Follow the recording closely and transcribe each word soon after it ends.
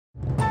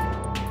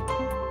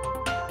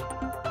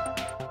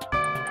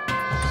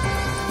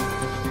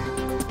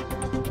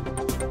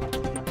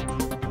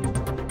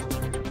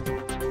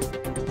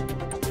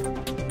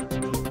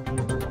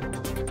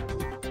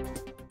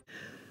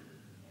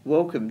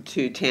Welcome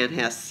to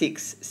Townhouse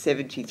 6,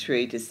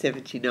 73 to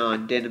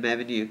 79 Denham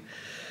Avenue.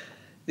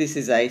 This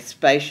is a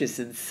spacious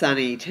and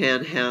sunny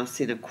townhouse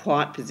in a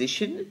quiet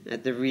position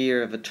at the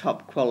rear of a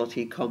top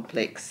quality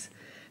complex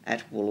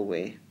at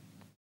Woolooware.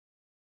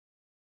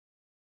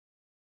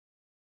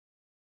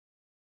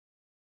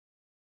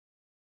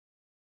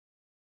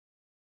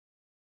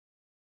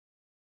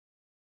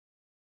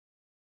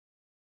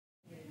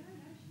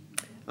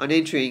 On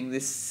entering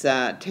this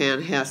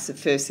townhouse, the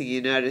first thing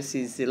you notice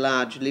is the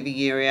large living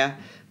area,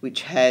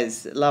 which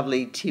has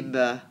lovely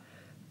timber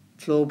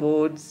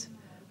floorboards.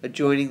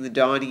 Adjoining the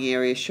dining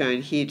area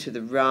shown here to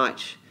the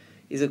right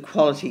is a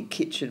quality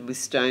kitchen with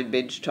stone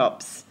bench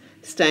tops,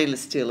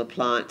 stainless steel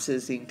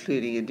appliances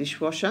including a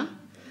dishwasher,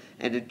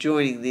 and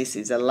adjoining this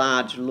is a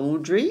large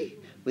laundry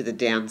with a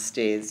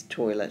downstairs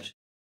toilet.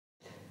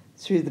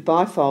 Through the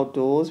bifold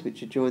doors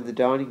which adjoin the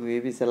dining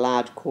room is a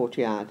large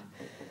courtyard.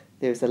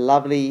 There is a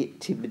lovely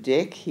timber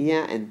deck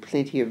here and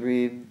plenty of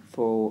room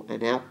for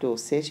an outdoor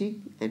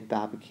setting and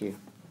barbecue.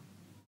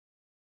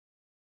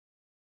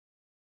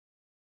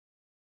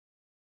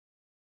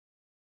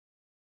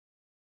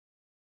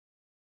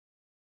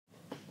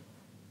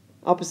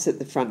 Opposite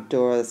the front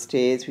door are the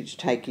stairs which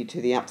take you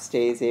to the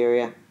upstairs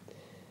area.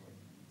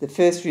 The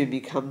first room you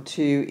come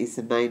to is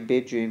the main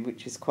bedroom,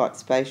 which is quite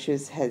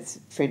spacious, has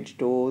French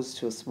doors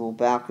to a small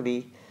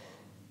balcony,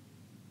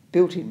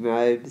 built-in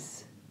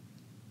robes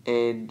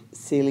and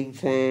ceiling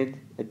fan.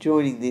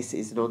 Adjoining this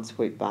is an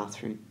ensuite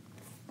bathroom.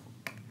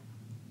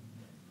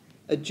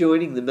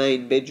 Adjoining the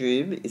main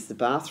bedroom is the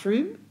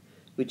bathroom,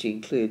 which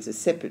includes a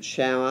separate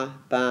shower,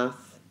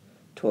 bath,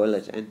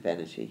 toilet and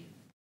vanity.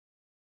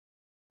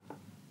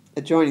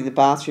 Adjoining the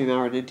bathroom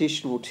are an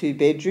additional 2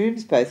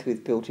 bedrooms, both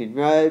with built-in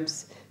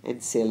robes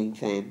and ceiling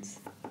fans.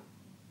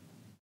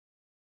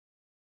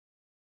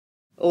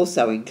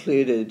 Also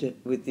included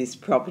with this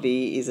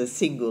property is a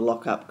single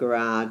lock-up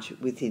garage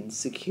within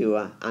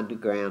secure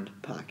underground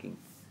parking.